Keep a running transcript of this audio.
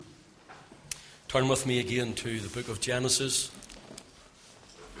Turn with me again to the book of Genesis.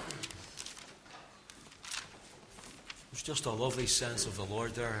 There's just a lovely sense of the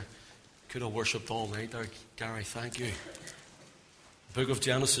Lord there. Could have worshipped all night there, Gary, thank you. The book of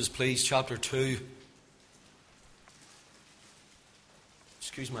Genesis, please, chapter 2.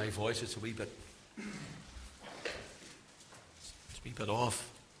 Excuse my voice, it's a wee bit off.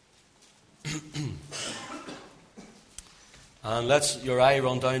 And let's your eye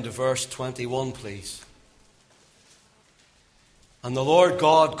run down to verse 21, please. And the Lord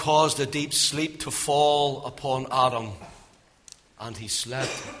God caused a deep sleep to fall upon Adam, and he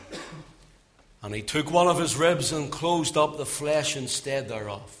slept. And he took one of his ribs and closed up the flesh instead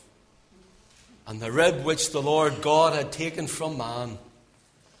thereof. And the rib which the Lord God had taken from man,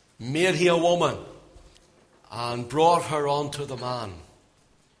 made he a woman, and brought her unto the man.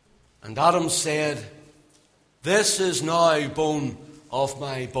 And Adam said, This is now bone of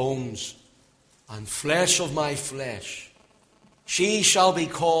my bones, and flesh of my flesh. She shall be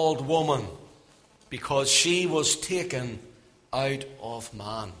called woman, because she was taken out of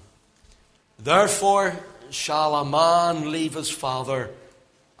man. Therefore shall a man leave his father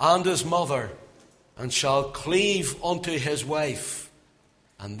and his mother, and shall cleave unto his wife,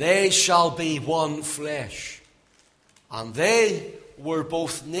 and they shall be one flesh. And they were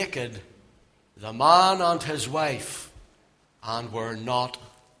both naked, the man and his wife, and were not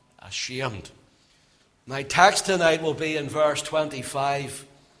ashamed. My text tonight will be in verse 25.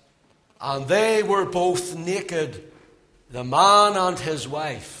 And they were both naked, the man and his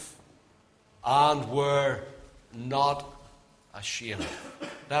wife, and were not ashamed.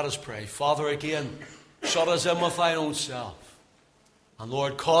 Let us pray. Father, again, shut us in with thine own self. And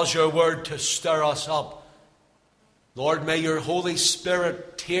Lord, cause your word to stir us up. Lord, may your Holy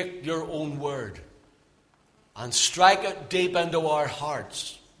Spirit take your own word and strike it deep into our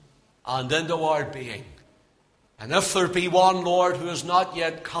hearts and into our being. And if there be one, Lord, who has not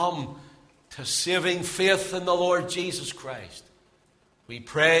yet come to saving faith in the Lord Jesus Christ, we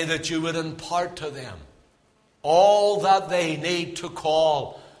pray that you would impart to them all that they need to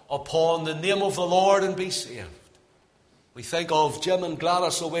call upon the name of the Lord and be saved. We think of Jim and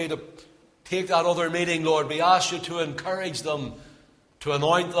Gladys away to take that other meeting, Lord. We ask you to encourage them, to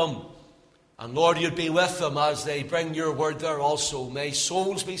anoint them. And Lord, you'd be with them as they bring your word there also. May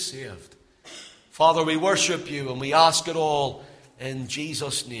souls be saved. Father, we worship you and we ask it all in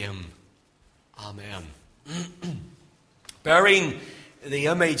Jesus' name. Amen. Bearing the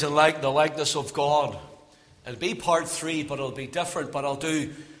image and the likeness of God. It'll be part 3, but it'll be different. But I'll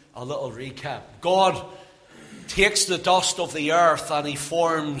do a little recap. God takes the dust of the earth and he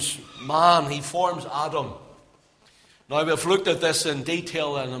forms man. He forms Adam. Now, we've looked at this in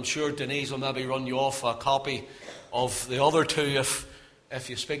detail, and I'm sure Denise will maybe run you off a copy of the other two if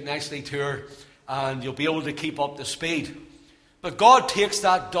you speak nicely to her, and you'll be able to keep up to speed. But God takes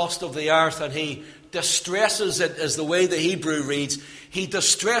that dust of the earth and he distresses it, as the way the Hebrew reads. He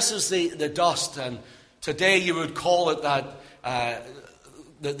distresses the dust, and today you would call it that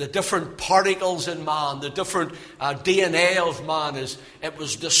the different particles in man, the different DNA of man, it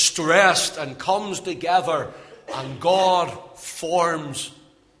was distressed and comes together, and God forms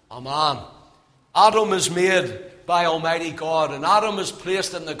a man. Adam is made by Almighty God, and Adam is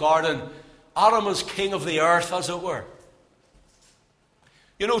placed in the garden. Adam is king of the earth, as it were.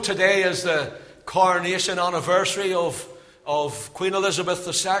 You know, today is the coronation anniversary of Queen Elizabeth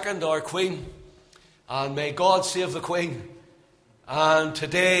II, our Queen. And may God save the Queen. And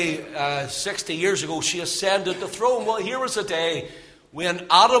today, 60 years ago, she ascended the throne. Well, here was a day when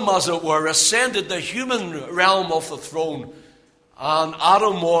Adam, as it were, ascended the human realm of the throne. And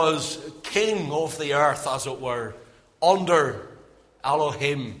Adam was king of the earth, as it were, under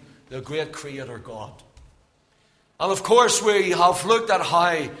Elohim, the great creator God. And of course, we have looked at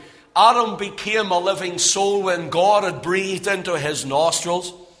how Adam became a living soul when God had breathed into his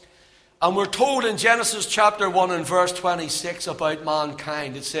nostrils. And we're told in Genesis chapter 1 and verse 26 about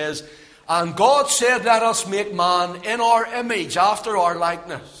mankind. It says, And God said, Let us make man in our image, after our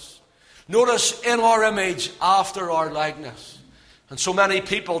likeness. Notice, in our image, after our likeness. And so many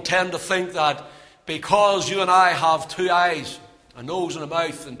people tend to think that because you and I have 2 eyes, a nose and a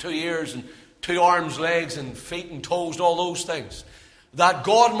mouth, and 2 ears, and 2 arms, legs, and feet and toes, and all those things, that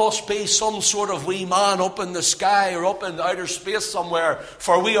God must be some sort of wee man up in the sky or up in outer space somewhere,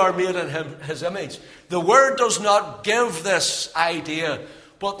 for we are made in his image. The Word does not give this idea,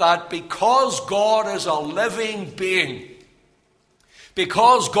 but that because God is a living being,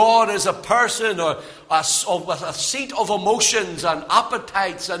 because God is a person with a seat of emotions and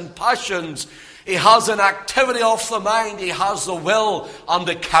appetites and passions, he has an activity of the mind, he has the will and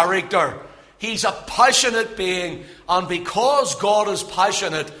the character. He's a passionate being. And because God is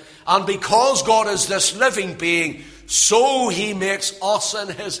passionate, and because God is this living being, so he makes us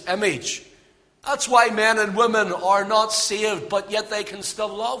in his image. That's why men and women are not saved, but yet they can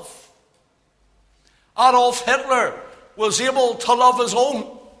still love. Adolf Hitler was able to love his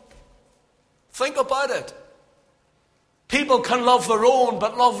own. Think about it. People can love their own,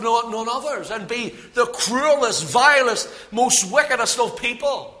 but love none others, and be the cruelest, vilest, most wickedest of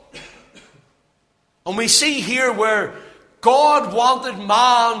people. And we see here where God wanted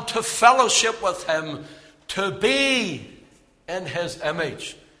man to fellowship with him, to be in his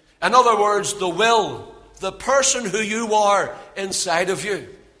image. In other words, the will, the person who you are inside of you.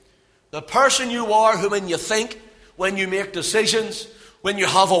 The person you are who, when you think, when you make decisions, when you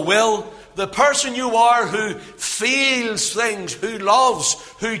have a will, the person you are who feels things, who loves,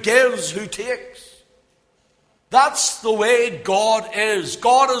 who gives, who takes. That's the way God is.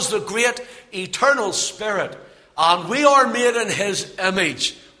 God is the great eternal Spirit, and we are made in his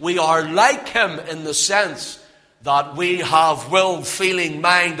image. We are like him in the sense that we have will, feeling,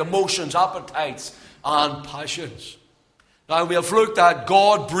 mind, emotions, appetites, and passions. Now we have looked at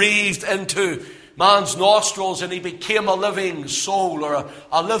God breathed into man's nostrils and he became a living soul, or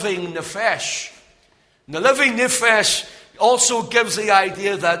a living nephesh. And the living nephesh also gives the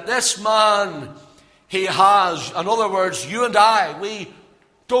idea that this man, he has, in other words, you and I, we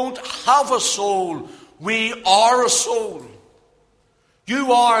don't have a soul, we are a soul.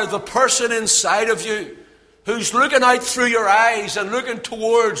 You are the person inside of you who's looking out through your eyes and looking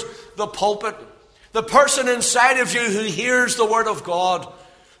towards the pulpit. The person inside of you who hears the word of God.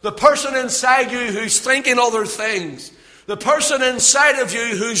 The person inside you who's thinking other things. The person inside of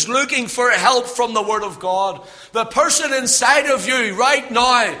you who's looking for help from the word of God. The person inside of you right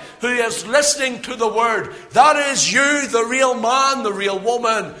now who is listening to the word. That is you, the real man, the real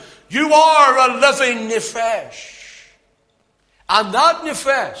woman. You are a living nephesh. And that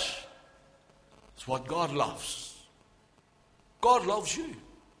nephesh is what God loves. God loves you.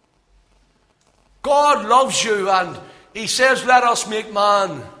 God loves you, and he says, let us make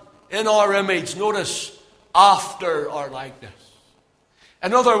man in our image. Notice, after our likeness.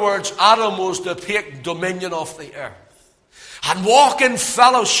 In other words, Adam was to take dominion of the earth and walk in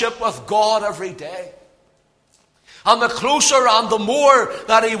fellowship with God every day. And the closer and the more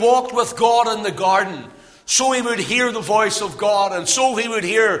that he walked with God in the garden, so he would hear the voice of God, and so he would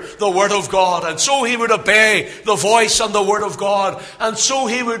hear the word of God, and so he would obey the voice and the word of God, and so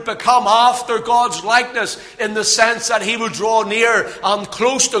he would become after God's likeness in the sense that he would draw near and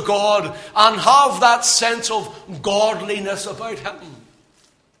close to God and have that sense of godliness about him.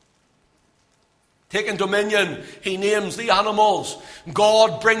 Taking dominion, he names the animals.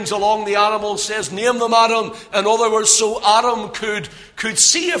 God brings along the animals, says, name them, Adam. In other words, so Adam could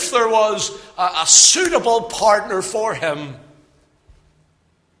see if there was a suitable partner for him.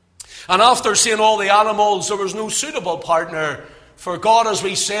 And after seeing all the animals, there was no suitable partner. For God, as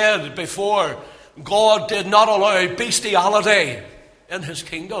we said before, God did not allow bestiality in his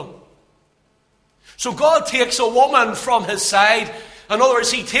kingdom. So God takes a woman from his side. In other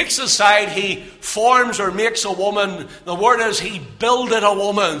words, he takes a side, he forms or makes a woman. The word is, he builded a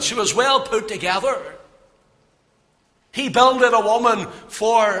woman. She was well put together. He builded a woman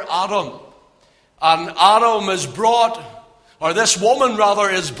for Adam. And Adam is brought, or this woman rather,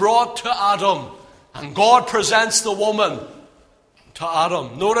 is brought to Adam. And God presents the woman to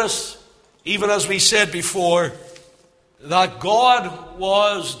Adam. Notice, even as we said before, that God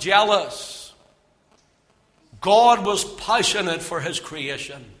was jealous. God was passionate for his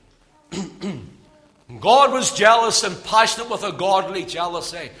creation. God was jealous and passionate with a godly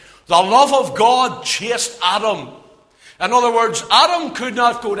jealousy. The love of God chased Adam. In other words, Adam could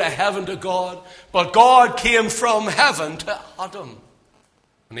not go to heaven to God, but God came from heaven to Adam.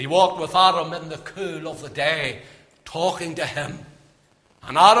 And he walked with Adam in the cool of the day, talking to him.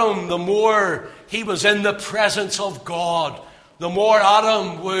 And Adam, the more he was in the presence of God, the more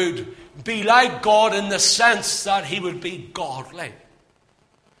Adam would be like God in the sense that he would be godly.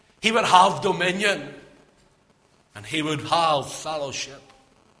 He would have dominion. And he would have fellowship.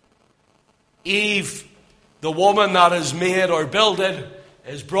 Eve, the woman that is made or builded,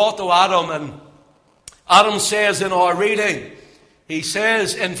 is brought to Adam. And Adam says in our reading, he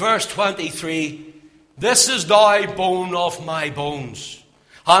says in verse 23, this is thy bone of my bones,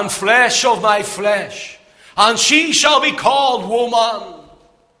 and flesh of my flesh, and she shall be called woman.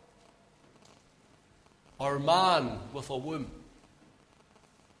 Or man with a womb.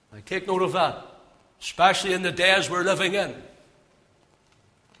 Now take note of that, especially in the days we're living in,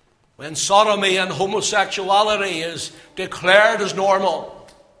 when sodomy and homosexuality is declared as normal.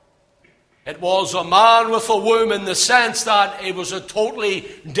 It was a man with a womb in the sense that it was a totally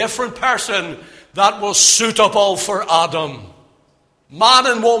different person that was suitable for Adam. Man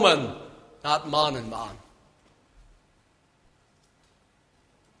and woman, not man and man.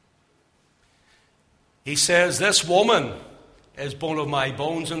 He says, this woman is bone of my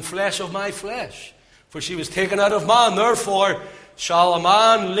bones and flesh of my flesh. For she was taken out of man. Therefore shall a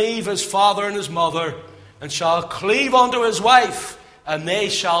man leave his father and his mother, and shall cleave unto his wife, and they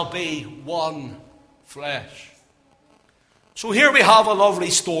shall be one flesh. So here we have a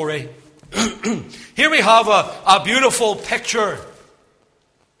lovely story. Here we have a beautiful picture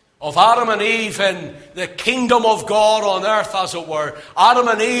of Adam and Eve in the kingdom of God on earth, as it were. Adam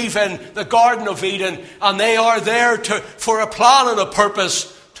and Eve in the Garden of Eden, and they are there for a plan and a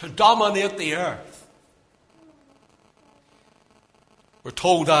purpose to dominate the earth. We're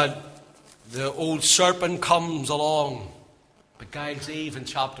told that the old serpent comes along, beguiles Eve in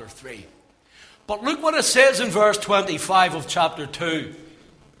chapter 3. But look what it says in verse 25 of chapter 2.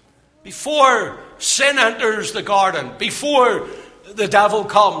 Before sin enters the garden, before the devil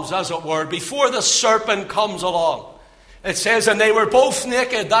comes, as it were, before the serpent comes along, it says, and they were both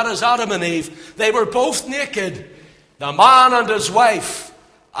naked. That is Adam and Eve. They were both naked, the man and his wife,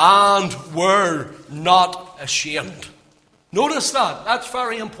 and were not ashamed. Notice that. That's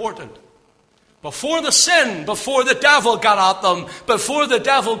very important. Before the sin, before the devil got at them, before the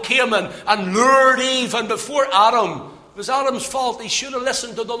devil came in and lured Eve, and before Adam, it was Adam's fault. He should have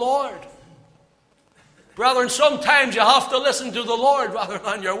listened to the Lord. Brethren, sometimes you have to listen to the Lord rather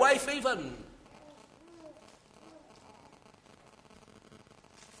than your wife even.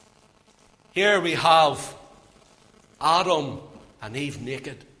 Here we have Adam and Eve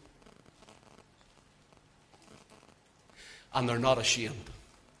naked. And they're not ashamed.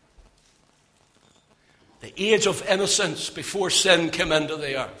 The age of innocence before sin came into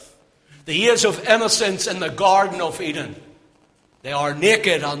the earth. The age of innocence in the Garden of Eden. They are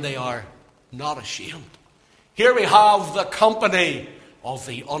naked and they are not ashamed. Here we have the company of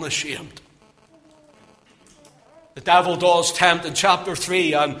the unashamed. The devil does tempt in chapter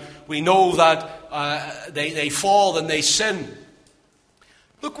 3, and we know that they fall and they sin.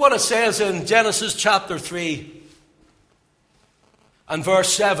 Look what it says in Genesis chapter 3 and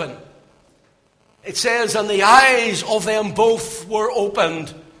verse 7. It says, and the eyes of them both were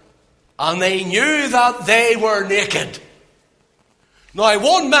opened, and they knew that they were naked. Now,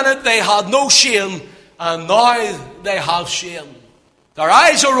 1 minute they had no shame, and now they have shame. Their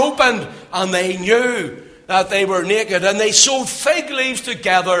eyes are opened, and they knew that they were naked. And they sewed fig leaves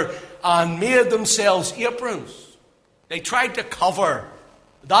together and made themselves aprons. They tried to cover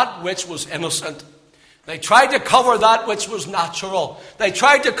that which was innocent. They tried to cover that which was natural. They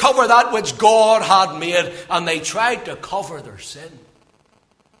tried to cover that which God had made, and they tried to cover their sin.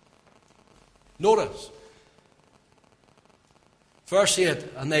 Notice, verse 8,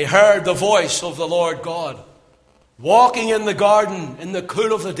 and they heard the voice of the Lord God, walking in the garden in the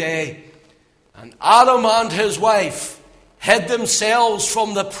cool of the day. And Adam and his wife hid themselves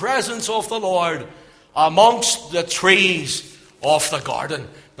from the presence of the Lord amongst the trees of the garden.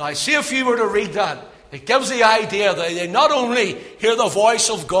 Now, see, if you were to read that, it gives the idea that they not only hear the voice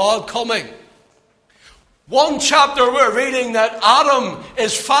of God coming. One chapter we're reading that Adam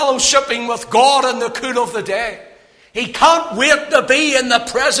is fellowshipping with God in the cool of the day. He can't wait to be in the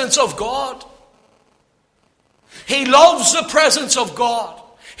presence of God. He loves the presence of God.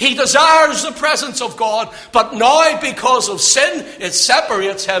 He desires the presence of God. But now, because of sin, it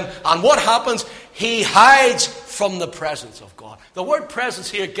separates him. And what happens? He hides from the presence of God. The word presence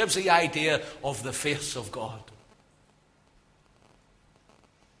here gives the idea of the face of God.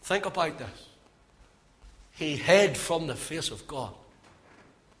 Think about this. He hid from the face of God.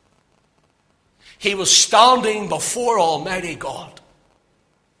 He was standing before Almighty God.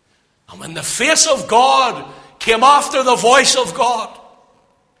 And when the face of God came after the voice of God,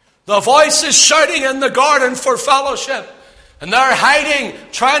 the voice is shouting in the garden for fellowship. And they're hiding,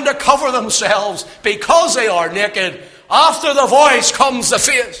 trying to cover themselves because they are naked. After the voice comes the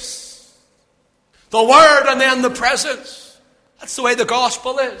face. The word and then the presence. That's the way the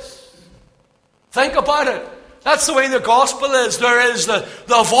gospel is. Think about it. That's the way the gospel is. There is the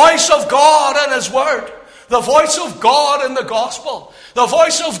voice of God and His word. The voice of God in the gospel. The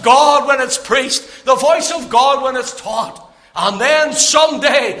voice of God when it's preached. The voice of God when it's taught. And then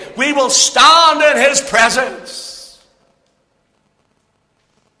someday we will stand in His presence.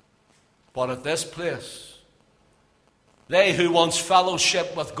 But at this place, they who once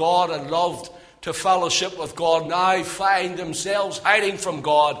fellowshiped with God and loved to fellowship with God now find themselves hiding from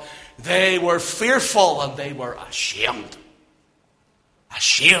God. They were fearful and they were ashamed.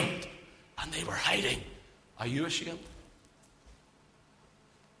 Ashamed. and they were hiding. Are you ashamed?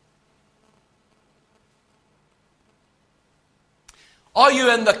 Are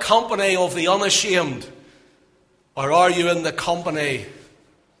you in the company of the unashamed, or are you in the company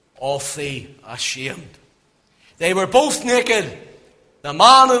of the ashamed? They were both naked, the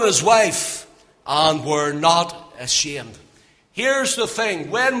man and his wife, and were not ashamed. Here's the thing.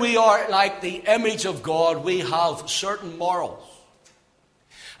 When we are like the image of God, we have certain morals.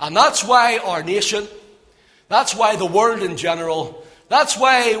 And that's why our nation, that's why the world in general, that's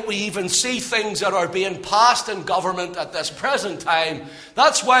why we even see things that are being passed in government at this present time.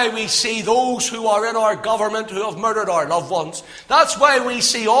 That's why we see those who are in our government who have murdered our loved ones. That's why we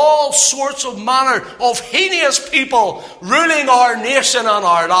see all sorts of manner of heinous people ruling our nation and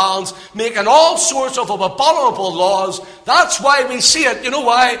our lands, making all sorts of abominable laws. That's why we see it. You know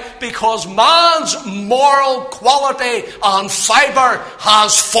why? Because man's moral quality and fibre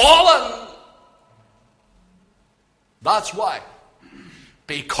has fallen. That's why.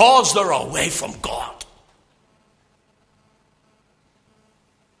 Because they're away from God.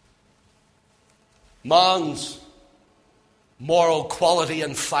 Man's moral quality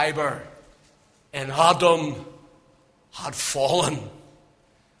and fibre in Adam had fallen.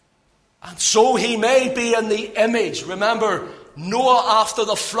 And so he may be in the image. Remember, Noah, after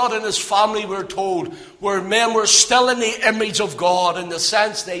the flood in his family, we're told, where men were still in the image of God, in the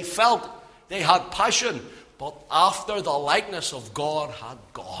sense they felt they had passion. But after the likeness of God had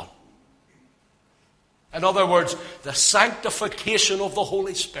gone. In other words, the sanctification of the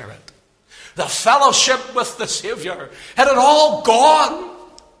Holy Spirit, the fellowship with the Savior, it had all gone.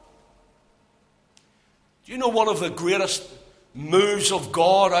 Do you know one of the greatest moves of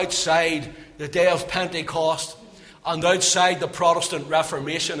God outside the day of Pentecost and outside the Protestant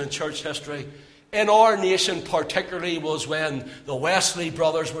Reformation in church history, in our nation particularly, was when the Wesley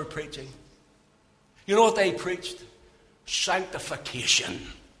brothers were preaching? You know what they preached? Sanctification.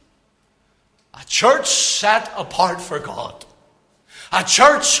 A church set apart for God. A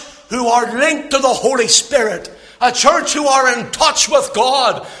church who are linked to the Holy Spirit. A church who are in touch with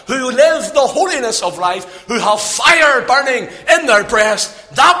God. Who live the holiness of life. Who have fire burning in their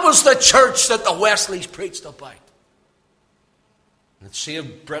breast. That was the church that the Wesleys preached about. And it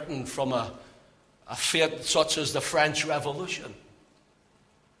saved Britain from a fate such as the French Revolution.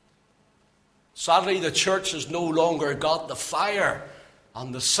 Sadly, the church has no longer got the fire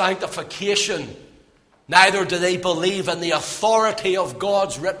and the sanctification. Neither do they believe in the authority of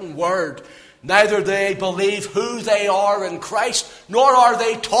God's written word. Neither do they believe who they are in Christ, nor are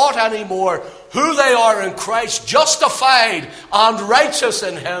they taught anymore who they are in Christ, justified and righteous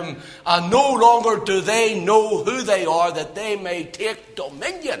in Him. And no longer do they know who they are, that they may take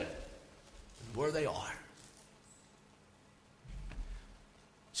dominion where they are.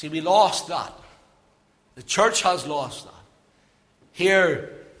 See, we lost that. The church has lost that.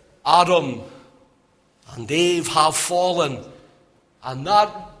 Here, Adam and Eve have fallen, and that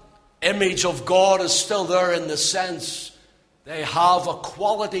image of God is still there in the sense they have a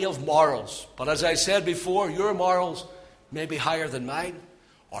quality of morals. But as I said before, your morals may be higher than mine,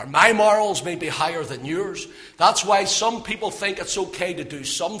 or my morals may be higher than yours. That's why some people think it's okay to do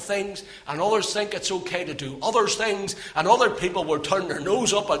some things, and others think it's okay to do other things, and other people will turn their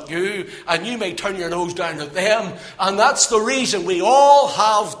nose up at you, and you may turn your nose down at them. And that's the reason we all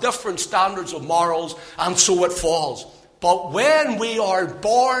have different standards of morals, and so it falls. But when we are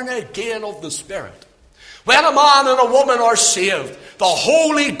born again of the Spirit, when a man and a woman are saved, the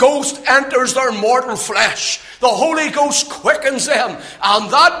Holy Ghost enters their mortal flesh. The Holy Ghost quickens them.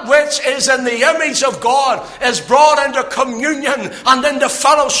 And that which is in the image of God is brought into communion and into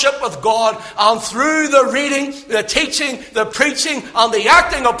fellowship with God. And through the reading, the teaching, the preaching, and the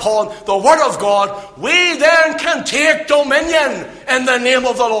acting upon the Word of God, we then can take dominion in the name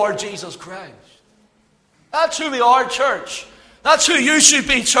of the Lord Jesus Christ. That's who we are, church. That's who you should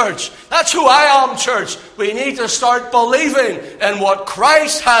be, church. That's who I am, church. We need to start believing in what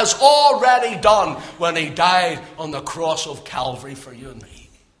Christ has already done when He died on the cross of Calvary for you and me.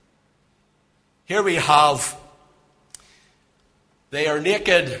 Here we have, they are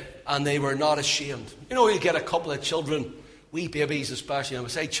naked and they were not ashamed. You know, you get a couple of children, wee babies especially, and I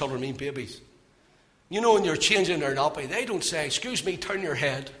say children, I mean babies. You know, when you're changing their nappy, they don't say, "Excuse me, turn your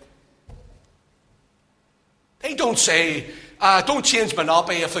head." They don't say, "Don't change my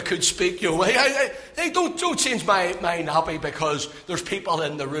nappy if I could speak you." They don't change my nappy because there's people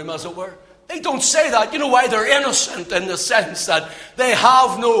in the room, as it were. They don't say that. You know why? They're innocent in the sense that they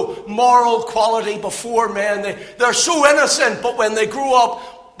have no moral quality before men. They're so innocent, but when they grow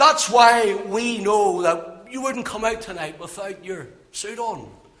up, that's why we know that you wouldn't come out tonight without your suit on.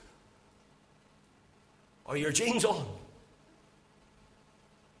 or your jeans on.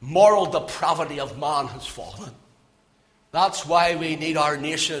 Moral depravity of man has fallen. That's why we need our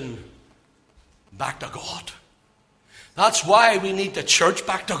nation back to God. That's why we need the church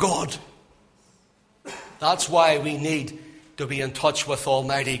back to God. That's why we need to be in touch with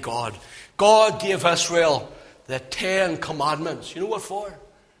Almighty God. God gave Israel the 10 commandments. You know what for?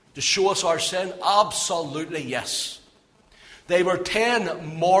 To show us our sin? Absolutely yes. They were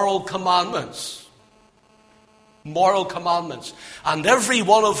 10 moral commandments. Moral commandments. And every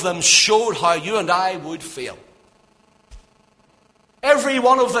one of them showed how you and I would feel. Every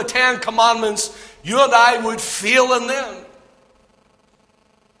one of the 10 commandments, you and I would feel in them.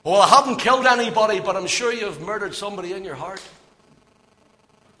 Well, I haven't killed anybody, but I'm sure you've murdered somebody in your heart.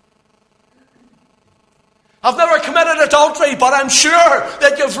 I've never committed adultery, but I'm sure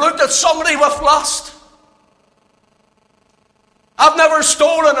that you've looked at somebody with lust. I've never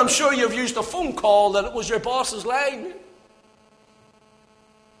stolen. I'm sure you've used a phone call that it was your boss's line.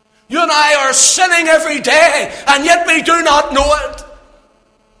 You and I are sinning every day, and yet we do not know it.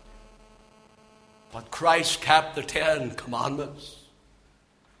 But Christ kept the 10 commandments.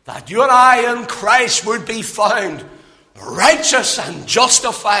 That you and I in Christ would be found righteous and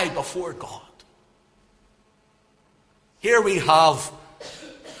justified before God. Here we have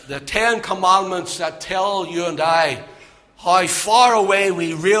the 10 commandments that tell you and I how far away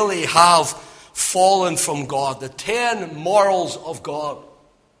we really have fallen from God. The 10 morals of God.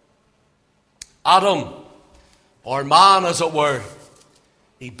 Adam, or man as it were,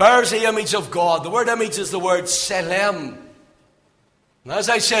 he bears the image of God. The word image is the word selem. And as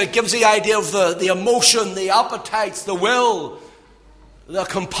I said, it gives the idea of the emotion, the appetites, the will, the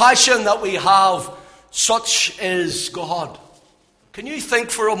compassion that we have. Such is God. Can you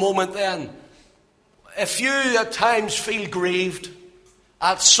think for a moment then, if you at times feel grieved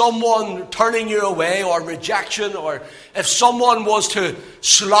at someone turning you away or rejection, or if someone was to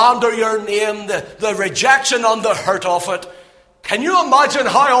slander your name, the rejection and the hurt of it, can you imagine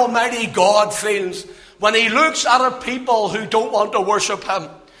how Almighty God feels when He looks at a people who don't want to worship Him?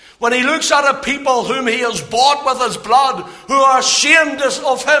 When He looks at a people whom He has bought with His blood, who are ashamed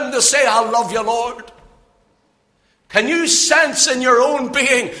of Him to say, I love you, Lord. Can you sense in your own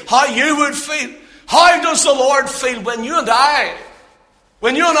being how you would feel? How does the Lord feel when you and I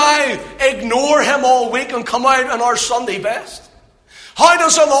ignore Him all week and come out in our Sunday best? How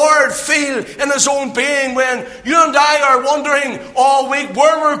does the Lord feel in His own being when you and I are wondering all week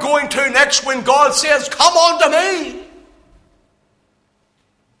where we're going to next when God says, come on to me?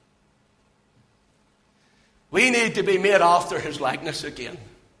 We need to be made after His likeness again,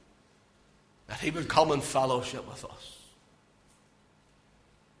 that He would come and fellowship with us.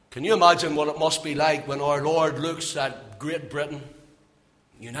 Can you imagine what it must be like when our Lord looks at Great Britain,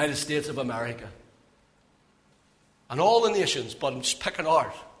 the United States of America, and all the nations, but I'm just picking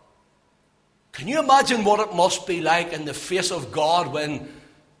ours. Can you imagine what it must be like in the face of God when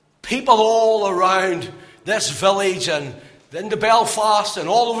people all around this village and into Belfast and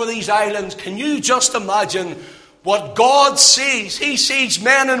all over these islands, can you just imagine what God sees? He sees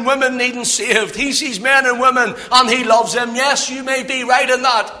men and women needing saved. He sees men and women and He loves them. Yes, you may be right in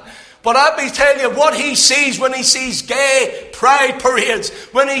that. But let me tell you what He sees when He sees gay pride parades,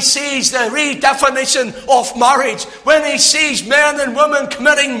 when He sees the redefinition of marriage, when He sees men and women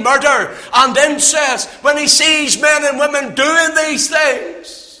committing murder and incest, when He sees men and women doing these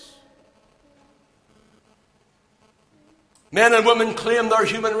things. Men and women claim their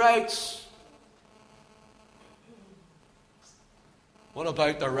human rights. What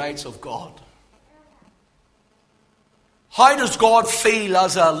about the rights of God? How does God feel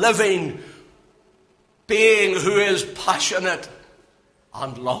as a living being who is passionate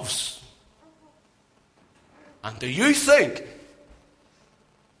and loves? And do you think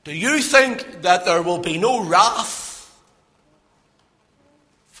that there will be no wrath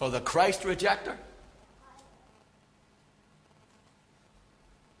for the Christ rejecter?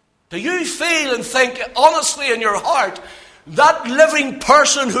 Do you feel and think honestly in your heart, that living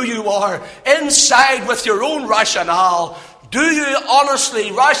person who you are, inside with your own rationale, do you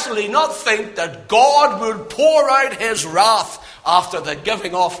honestly, rationally not think that God will pour out His wrath after the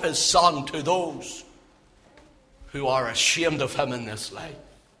giving of His Son to those who are ashamed of Him in this life?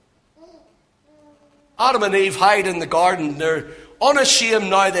 Adam and Eve hide in the garden. They're unashamed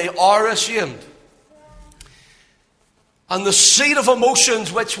now. They are ashamed. And the seed of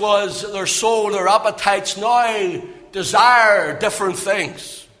emotions, which was their soul, their appetites, now desire different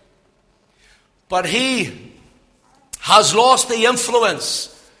things. But he has lost the influence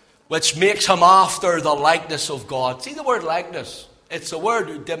which makes him after the likeness of God. See the word likeness? It's the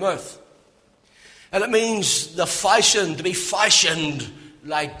word demuth. And it means the fashion, to be fashioned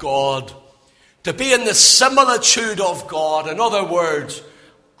like God. To be in the similitude of God. In other words,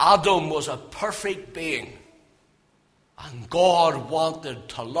 Adam was a perfect being. And God wanted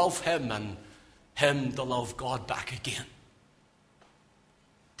to love him and him to love God back again.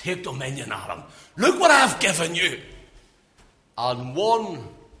 Take dominion, Adam. Look what I've given you. And one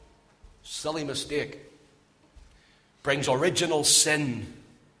silly mistake brings original sin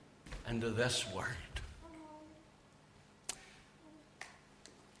into this world.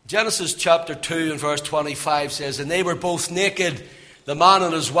 Genesis chapter 2 and verse 25 says, and they were both naked, the man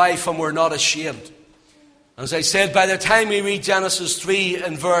and his wife, and were not ashamed. As I said, by the time we read Genesis 3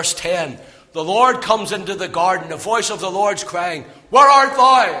 and verse 10, the Lord comes into the garden. The voice of the Lord's crying, where art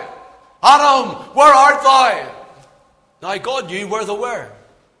thou? Adam, where art thou? Now God knew where they were.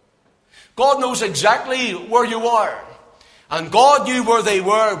 God knows exactly where you are. And God knew where they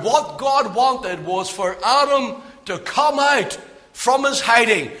were. What God wanted was for Adam to come out from his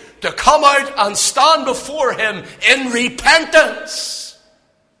hiding, to come out and stand before him in repentance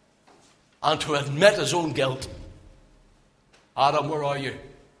and to admit his own guilt. Adam, where are you?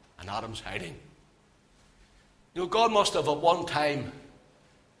 And Adam's hiding. You know, God must have at one time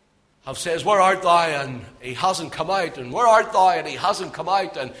have says, where art thou? And he hasn't come out. And where art thou? And he hasn't come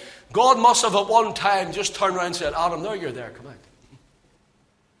out. And God must have at one time just turned around and said, Adam, there you're there, come out.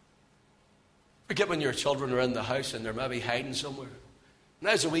 Forget when your children are in the house and they're maybe hiding somewhere. And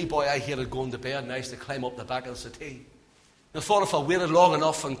as a wee boy, I hated going to bed and I used to climb up the back of the settee. I thought if I waited long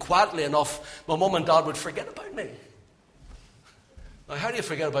enough and quietly enough, my mum and dad would forget about me. Now, how do you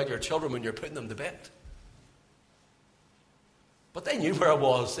forget about your children when you're putting them to bed? But they knew where I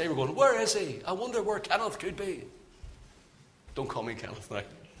was. They were going, where is he? I wonder where Kenneth could be. Don't call me Kenneth now.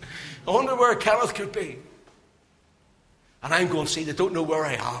 I wonder where Kenneth could be. And I'm going, see, they don't know where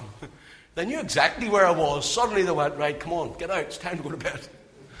I am. They knew exactly where I was. Suddenly they went, right, come on, get out. It's time to go to bed.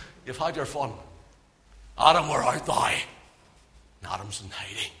 You've had your fun. Adam, where art thou? And Adam's in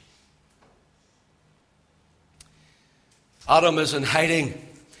hiding. Adam is in hiding.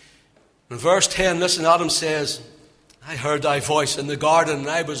 In verse 10, listen, Adam says, I heard thy voice in the garden, and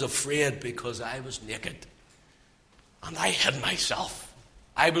I was afraid because I was naked. And I hid myself.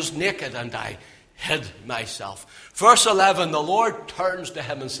 I was naked and I hid myself. Verse 11, the Lord turns to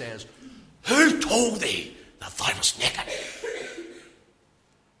him and says, who told thee that thou wast naked?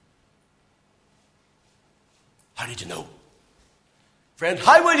 How did you know? Friend,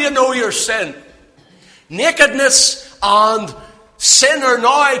 how will you know your sin? Nakedness and sin are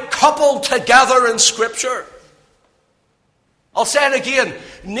now coupled together in Scripture. I'll say it again.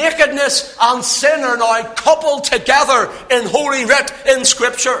 Nakedness and sin are now coupled together in Holy Writ in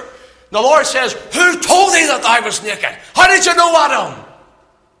Scripture. The Lord says, who told thee that thou wast naked? How did you know, Adam?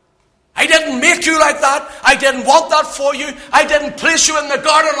 I didn't make you like that. I didn't want that for you. I didn't place you in the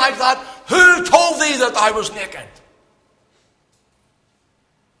garden like that. Who told thee that I was naked?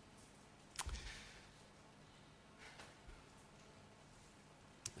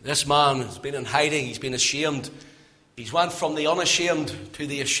 This man has been in hiding. He's been ashamed. He's went from the unashamed to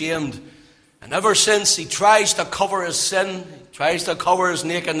the ashamed. And ever since, he tries to cover his sin. He tries to cover his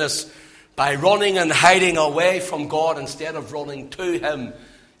nakedness by running and hiding away from God instead of running to him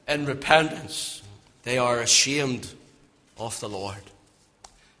in repentance. They are ashamed of the Lord.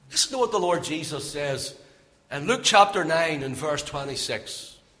 Listen to what the Lord Jesus says in Luke chapter 9 and verse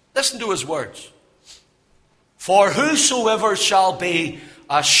 26. Listen to his words. For whosoever shall be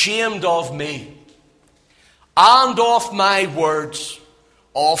ashamed of me and of my words,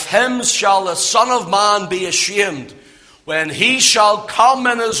 of him shall the Son of Man be ashamed when he shall come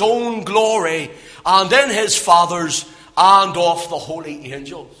in his own glory and in his Father's and of the holy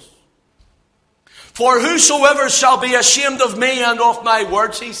angels. For whosoever shall be ashamed of me and of my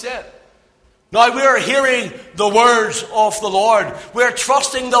words, he said. Now we are hearing the words of the Lord. We are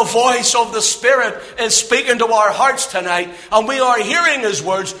trusting the voice of the Spirit is speaking to our hearts tonight. And we are hearing his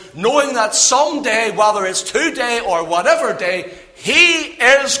words, knowing that someday, whether it's today or whatever day, he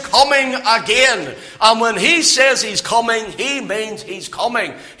is coming again. And when he says he's coming, he means he's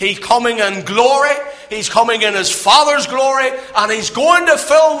coming. He's coming in glory. He's coming in his Father's glory. And he's going to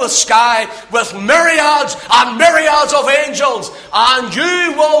fill the sky with myriads and myriads of angels. And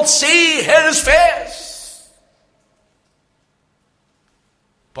you will see his face.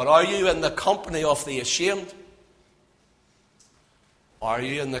 But are you in the company of the ashamed? Or are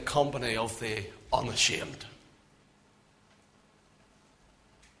you in the company of the unashamed?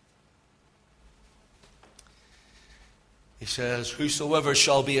 He says, whosoever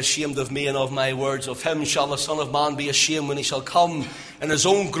shall be ashamed of me and of my words, of him shall the Son of Man be ashamed when he shall come in his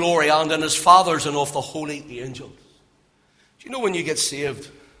own glory and in his Father's and of the holy angels. Do you know when you get saved?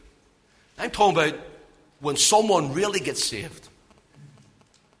 I'm talking about when someone really gets saved.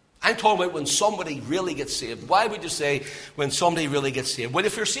 I'm talking about when somebody really gets saved. Why would you say when somebody really gets saved? Well,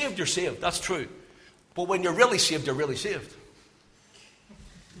 if you're saved, you're saved. That's true. But when you're really saved, you're really saved.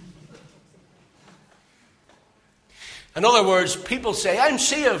 In other words, people say, I'm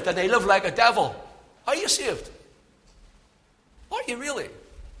saved, and they live like a devil. Are you saved? Are you really?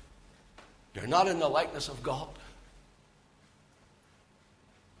 You're not in the likeness of God.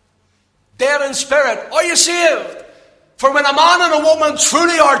 Dead in spirit. Are you saved? For when a man and a woman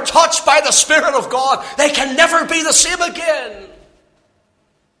truly are touched by the Spirit of God, they can never be the same again.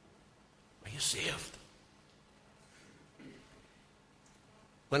 Are you saved?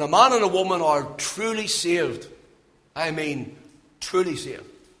 When a man and a woman are truly saved, I mean truly saved.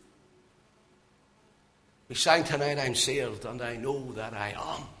 We sang tonight, I'm saved, and I know that I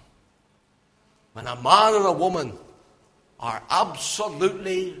am. When a man and a woman are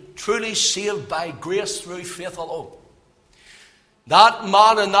absolutely, truly saved by grace through faith alone, that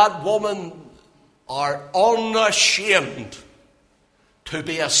man and that woman are unashamed to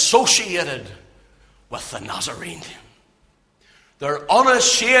be associated with the Nazarene. They're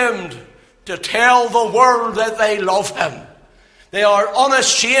unashamed to tell the world that they love him. They are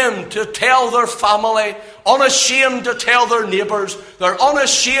unashamed to tell their family, unashamed to tell their neighbours. They're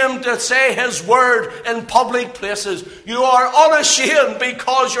unashamed to say his word in public places. You are unashamed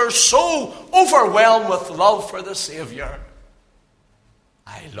because you're so overwhelmed with love for the Saviour.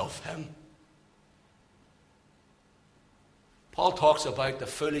 I love him. Paul talks about the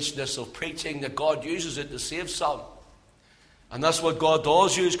foolishness of preaching, that God uses it to save some. And that's what God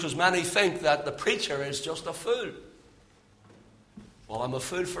does use, because many think that the preacher is just a fool. Well, I'm a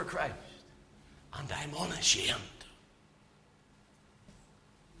fool for Christ, and I'm unashamed.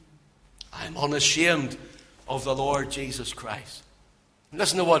 I'm unashamed of the Lord Jesus Christ.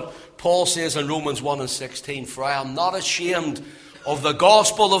 Listen to what Paul says in Romans 1:16. For I am not ashamed of the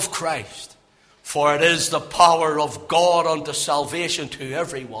gospel of Christ, for it is the power of God unto salvation to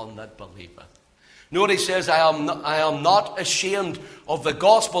everyone that believeth. Note he says, I am not ashamed of the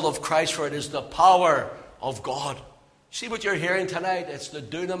gospel of Christ, for it is the power of God. See what you're hearing tonight? It's the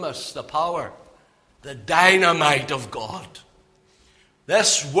dunamis, the power, the dynamite of God.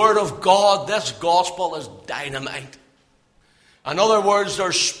 This word of God, this gospel is dynamite. In other words,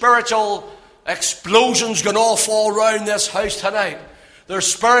 there's spiritual explosions going off all around this house tonight. There's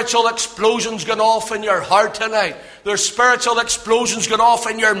spiritual explosions going off in your heart tonight. There's spiritual explosions going off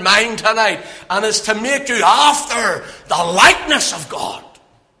in your mind tonight. And it's to make you after the likeness of God.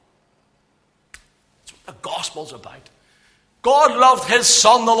 That's what the gospel's about. God loved his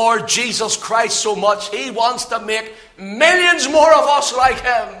Son, the Lord Jesus Christ, so much. He wants to make millions more of us like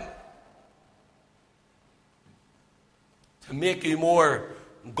him. To make you more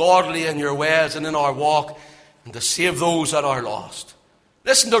godly in your ways and in our walk, and to save those that are lost.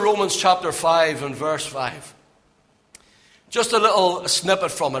 Listen to Romans chapter 5 and verse 5. Just a little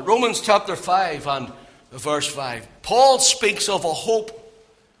snippet from it. Romans chapter 5 and verse 5. Paul speaks of a hope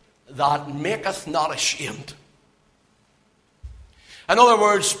that maketh not ashamed. In other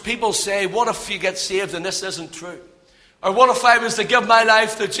words, people say, what if you get saved and this isn't true? Or what if I was to give my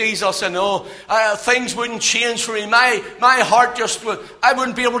life to Jesus and things wouldn't change for me? My heart I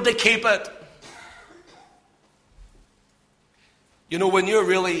wouldn't be able to keep it. You know, when you're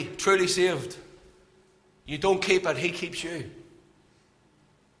really, truly saved, you don't keep it, he keeps you.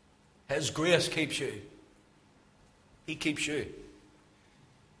 His grace keeps you. He keeps you.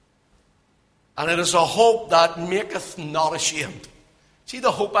 And it is a hope that maketh not ashamed. See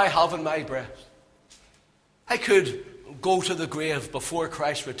the hope I have in my breast? I could go to the grave before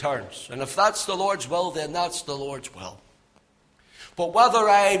Christ returns. And if that's the Lord's will, then that's the Lord's will. But whether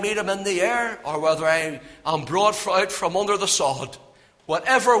I meet him in the air or whether I am brought out from under the sod,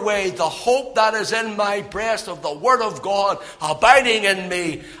 whatever way, the hope that is in my breast of the Word of God abiding in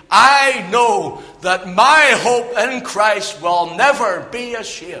me, I know that my hope in Christ will never be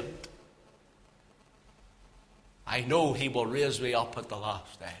ashamed. I know he will raise me up at the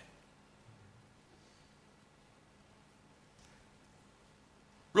last day.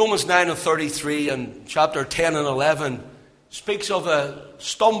 Romans 9:33 and chapter 10 and 11 speaks of a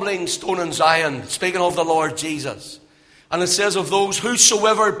stumbling stone in Zion, speaking of the Lord Jesus. And it says of those,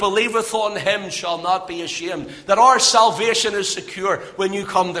 whosoever believeth on him shall not be ashamed. That our salvation is secure when you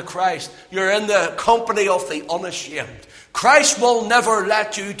come to Christ. You're in the company of the unashamed. Christ will never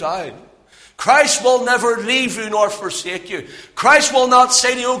let you down. Christ will never leave you nor forsake you. Christ will not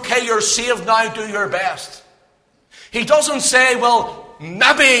say to you, okay, you're saved now, do your best. He doesn't say, well,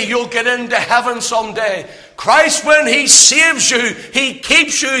 maybe you'll get into heaven someday. Christ, when he saves you, he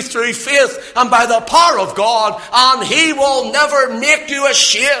keeps you through faith and by the power of God, and he will never make you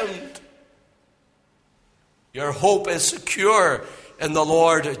ashamed. Your hope is secure in the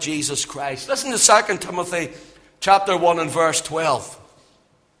Lord Jesus Christ. Listen to 2 Timothy chapter 1 and verse 12.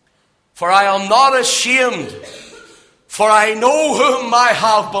 For I am not ashamed, for I know whom I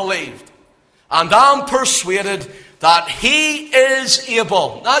have believed, and am persuaded that he is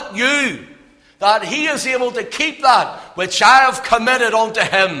able, not you, that he is able to keep that which I have committed unto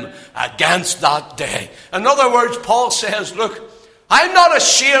him against that day. In other words, Paul says, look, I'm not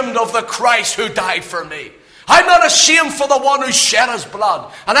ashamed of the Christ who died for me. I'm not ashamed for the one who shed his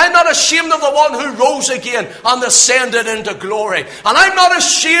blood. And I'm not ashamed of the one who rose again and ascended into glory. And I'm not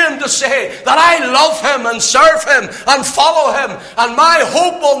ashamed to say that I love him and serve him and follow him. And my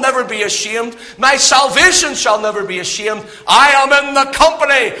hope will never be ashamed. My salvation shall never be ashamed. I am in the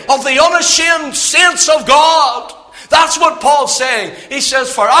company of the unashamed saints of God. That's what Paul's saying. He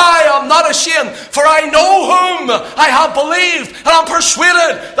says, for I am not ashamed, for I know whom I have believed, and I'm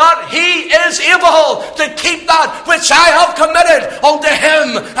persuaded that he is able to keep that which I have committed unto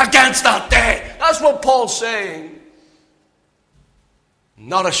him against that day. That's what Paul's saying.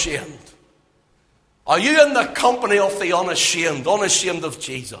 Not ashamed. Are you in the company of the unashamed of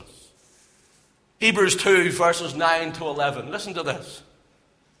Jesus? Hebrews 2 verses 9 to 11. Listen to this.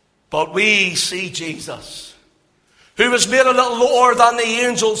 But we see Jesus, who was made a little lower than the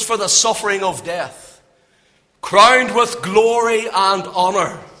angels for the suffering of death, crowned with glory and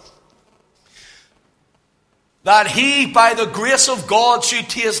honor, that he by the grace of God should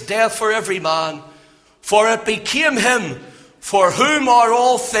taste death for every man. For it became him, for whom are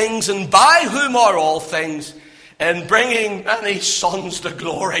all things, and by whom are all things, in bringing many sons to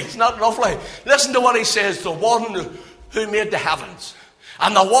glory. Isn't that lovely? Listen to what he says. The one who made the heavens,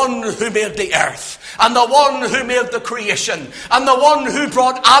 and the one who made the earth, and the one who made the creation, and the one who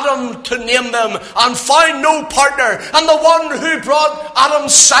brought Adam to name them and found no partner, and the one who brought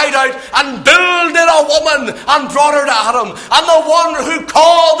Adam's side out and builded a woman and brought her to Adam, and the one who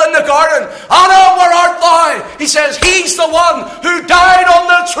called in the garden, Adam, where art thou? He says he's the one who died on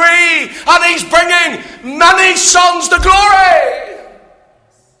the tree, and he's bringing many sons to glory.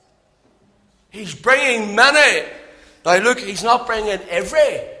 He's bringing many. Now look, he's not bringing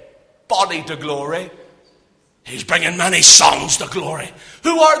everybody to glory. He's bringing many sons to glory.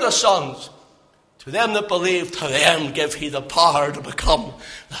 Who are the sons? To them that believe, to them give he the power to become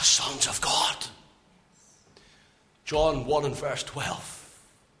the sons of God. John 1 and verse 12.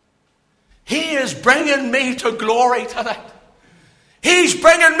 He is bringing me to glory tonight. He's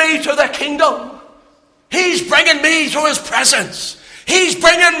bringing me to the kingdom. He's bringing me to his presence. He's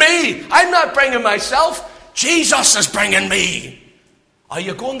bringing me. I'm not bringing myself. Jesus is bringing me. Are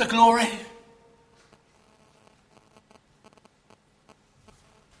you going to glory?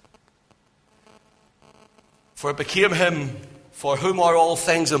 For it became him, for whom are all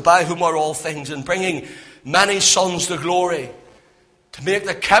things, and by whom are all things, and bringing many sons to glory, to make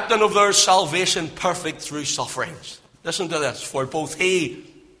the captain of their salvation perfect through sufferings. Listen to this. For both he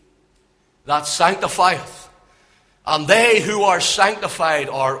that sanctifieth, and they who are sanctified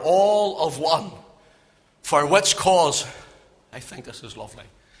are all of one. For which cause, I think this is lovely,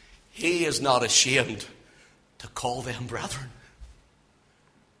 he is not ashamed to call them brethren.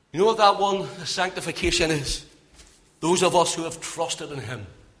 You know what that one, the sanctification is? Those of us who have trusted in him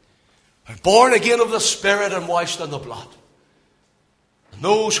are born again of the Spirit and washed in the blood. And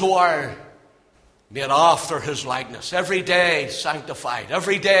those who are made after his likeness, every day sanctified,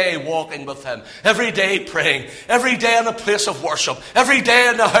 every day walking with him, every day praying, every day in a place of worship, every day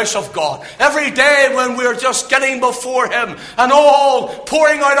in the house of God, every day when we're just getting before him and all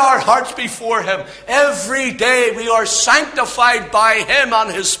pouring out our hearts before him. Every day we are sanctified by him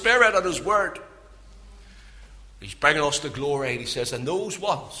and his Spirit and his word. He's bringing us to glory. He says, and those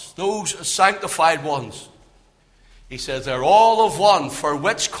ones, those sanctified ones, he says, they're all of one, for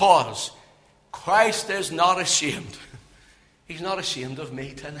which cause Christ is not ashamed. He's not ashamed of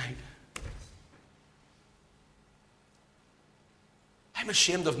me tonight. I'm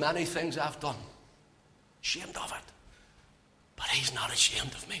ashamed of many things I've done. Ashamed of it. But he's not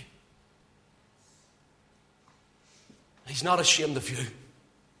ashamed of me. He's not ashamed of you.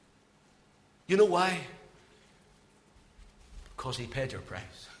 You know why? Because he paid your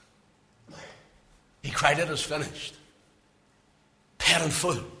price. He cried, it is finished. Paid in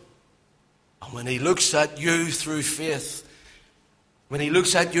full. And when he looks at you through faith, when he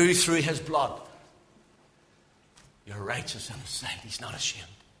looks at you through his blood, you're righteous in his sight. He's not ashamed.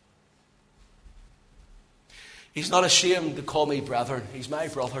 He's not ashamed to call me brethren. He's my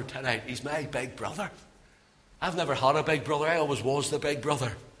brother tonight. He's my big brother. I've never had a big brother. I always was the big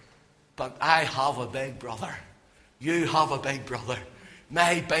brother. But I have a big brother. You have a big brother.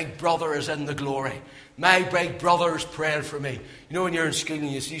 My big brother is in the glory. My big brother is praying for me. You know, when you're in school and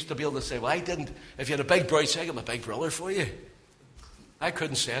you used to be able to say, well, I didn't. If you had a big brother, say, I got my big brother for you. I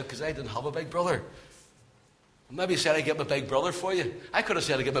couldn't say it because I didn't have a big brother. Maybe said I get my big brother for you. I could have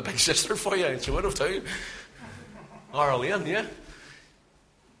said I get my big sister for you, and she would have too. Or Elaine, yeah.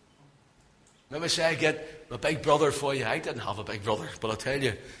 Maybe say I get my big brother for you. I didn't have a big brother, but I'll tell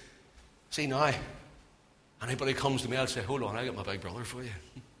you. See now, anybody comes to me, I'll say, hold on, I got my big brother for you.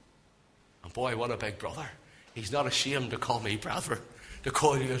 And boy, what a big brother. He's not ashamed to call me brother, to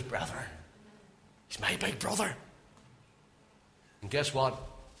call you his brother. He's my big brother. And guess what?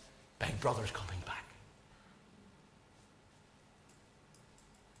 Big brother's coming back.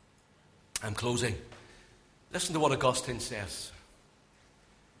 I'm closing. Listen to what Augustine says.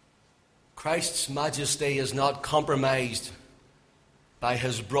 Christ's majesty is not compromised by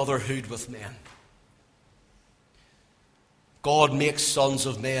his brotherhood with men. God makes sons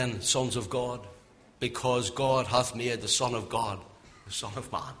of men sons of God, because God hath made the Son of God the Son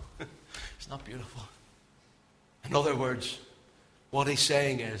of Man. It's not beautiful. In other words, what he's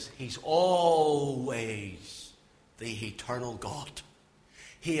saying is, he's always the eternal God.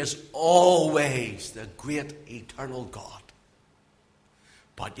 He is always the great eternal God.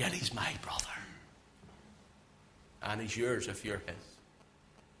 But yet he's my brother. And he's yours if you're his.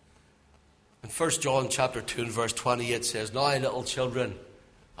 In 1 John chapter 2 and verse 28 says, now, little children,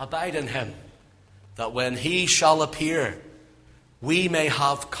 abide in him, that when he shall appear, we may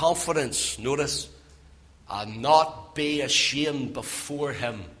have confidence, notice, and not be ashamed before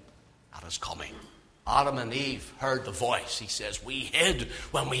him at his coming. Adam and Eve heard the voice. He says, we hid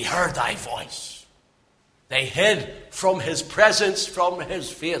when we heard thy voice. They hid from his presence, from his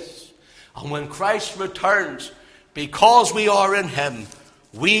face. And when Christ returns, because we are in him,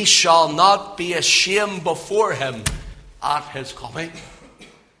 we shall not be ashamed before him at his coming.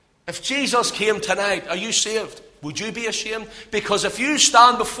 If Jesus came tonight, are you saved? Would you be ashamed? Because if you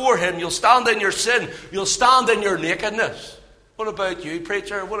stand before him, you'll stand in your sin. You'll stand in your nakedness. What about you,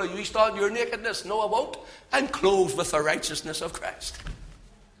 preacher? What are you stand in your nakedness? No, I won't. I'm clothed with the righteousness of Christ.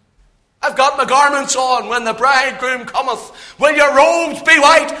 I've got my garments on when the bridegroom cometh. Will your robes be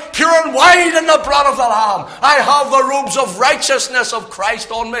white, pure and white in the blood of the Lamb? I have the robes of righteousness of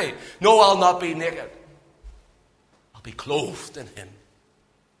Christ on me. No, I'll not be naked. I'll be clothed in him.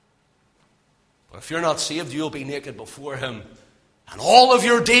 But if you're not saved, you'll be naked before him. And all of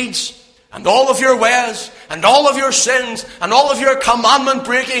your deeds, and all of your ways, and all of your sins, and all of your commandment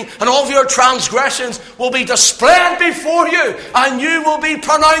breaking, and all of your transgressions will be displayed before you, and you will be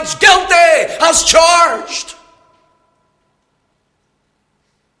pronounced guilty as charged.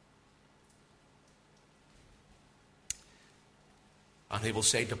 And he will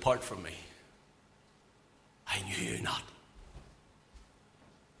say, depart from me. I knew you not.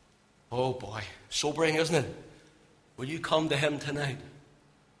 Oh boy, sobering, isn't it? Will you come to him tonight?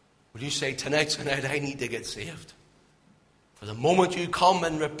 Will you say, tonight, I need to get saved? For the moment you come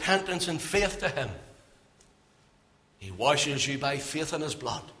in repentance and faith to him, he washes you by faith in his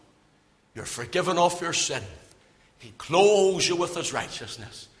blood. You're forgiven of your sin. He clothes you with his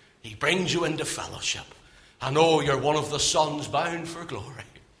righteousness. He brings you into fellowship. And oh, you're one of the sons bound for glory.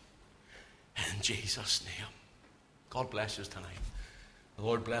 In Jesus' name. God bless us tonight. The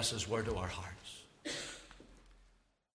Lord bless his word to our hearts.